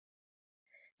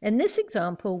In this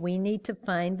example, we need to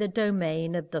find the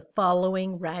domain of the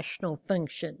following rational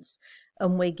functions,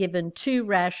 and we're given two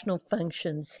rational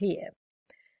functions here.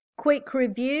 Quick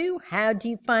review, how do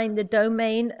you find the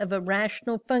domain of a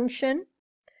rational function?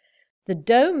 The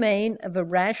domain of a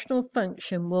rational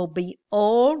function will be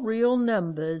all real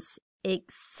numbers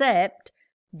except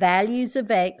values of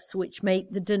x which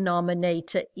make the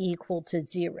denominator equal to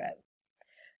 0.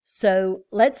 So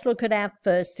let's look at our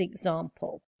first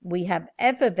example. We have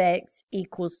f of x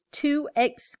equals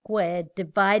 2x squared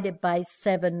divided by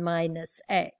 7 minus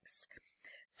x.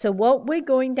 So what we're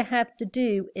going to have to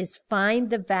do is find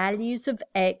the values of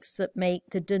x that make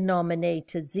the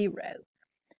denominator 0.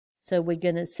 So we're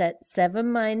going to set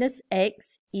 7 minus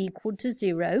x equal to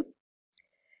 0.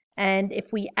 And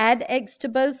if we add x to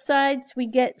both sides, we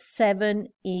get 7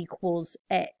 equals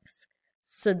x.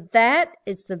 So that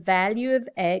is the value of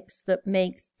x that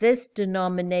makes this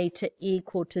denominator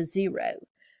equal to 0.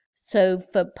 So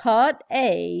for part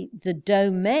A, the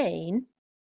domain,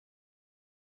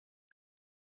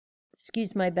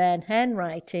 excuse my bad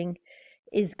handwriting,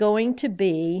 is going to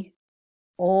be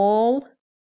all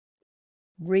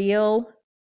real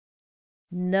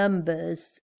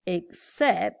numbers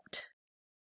except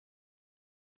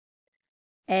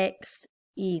x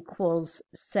equals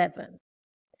 7.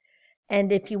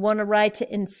 And if you want to write it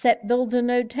in set builder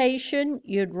notation,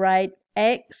 you'd write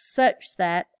x such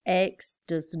that x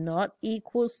does not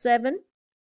equal 7.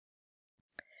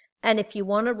 And if you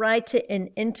want to write it in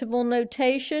interval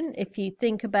notation, if you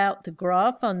think about the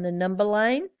graph on the number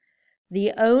line,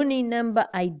 the only number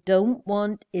I don't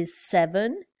want is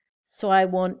 7. So I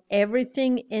want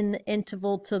everything in the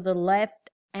interval to the left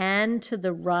and to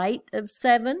the right of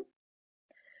 7.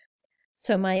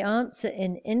 So my answer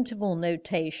in interval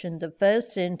notation, the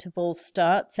first interval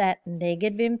starts at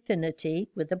negative infinity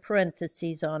with a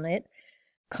parentheses on it,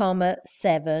 comma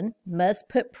 7. Must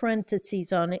put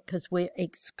parentheses on it because we're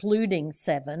excluding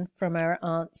 7 from our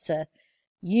answer,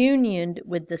 unioned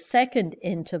with the second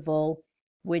interval,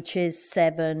 which is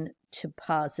 7 to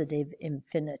positive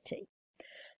infinity.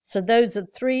 So those are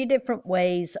three different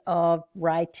ways of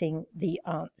writing the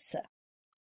answer.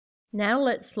 Now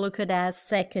let's look at our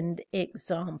second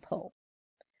example.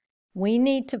 We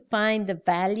need to find the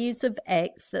values of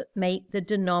x that make the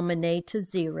denominator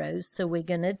 0. So we're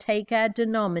going to take our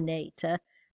denominator,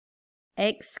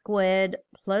 x squared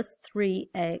plus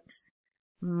 3x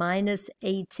minus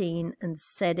 18, and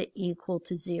set it equal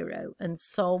to 0, and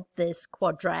solve this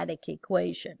quadratic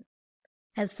equation.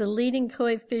 As the leading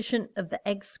coefficient of the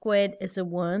x squared is a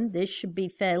 1, this should be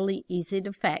fairly easy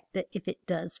to factor if it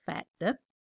does factor.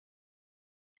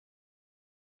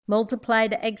 Multiply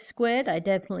to x squared, I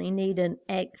definitely need an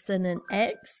x and an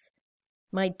x.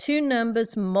 My two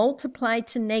numbers multiply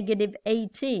to negative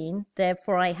 18,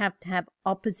 therefore I have to have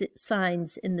opposite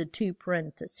signs in the two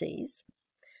parentheses.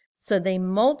 So they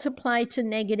multiply to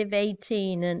negative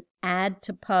 18 and add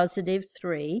to positive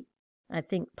 3. I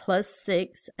think plus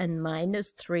 6 and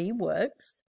minus 3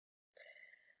 works.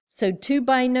 So two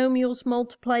binomials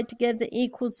multiplied together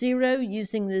equals 0.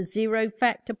 Using the 0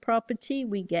 factor property,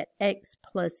 we get x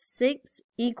plus 6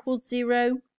 equals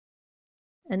 0,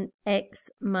 and x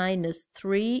minus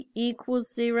 3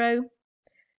 equals 0.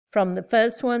 From the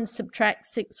first one, subtract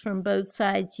 6 from both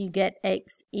sides, you get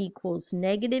x equals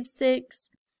negative 6.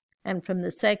 And from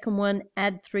the second one,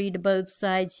 add 3 to both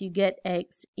sides, you get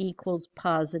x equals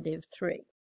positive 3.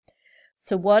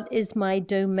 So what is my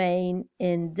domain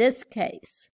in this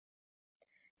case?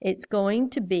 It's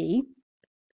going to be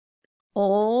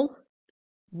all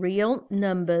real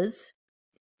numbers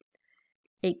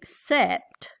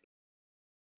except,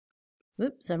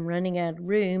 oops, I'm running out of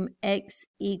room, x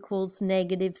equals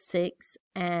negative 6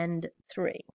 and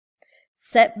 3.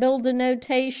 Set builder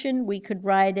notation, we could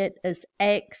write it as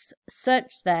x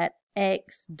such that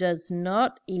x does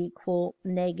not equal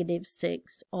negative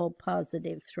 6 or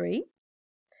positive 3.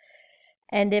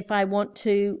 And if I want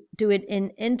to do it in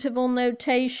interval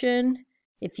notation,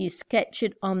 if you sketch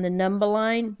it on the number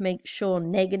line, make sure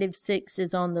negative 6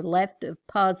 is on the left of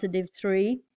positive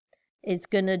 3. It's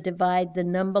going to divide the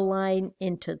number line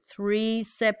into 3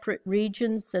 separate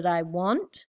regions that I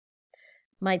want.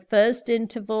 My first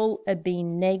interval would be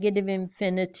negative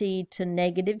infinity to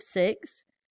negative 6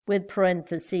 with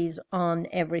parentheses on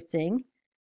everything,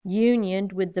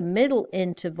 unioned with the middle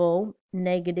interval,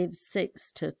 negative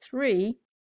 6 to 3,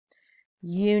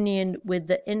 union with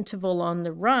the interval on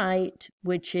the right,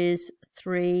 which is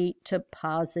 3 to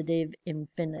positive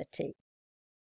infinity.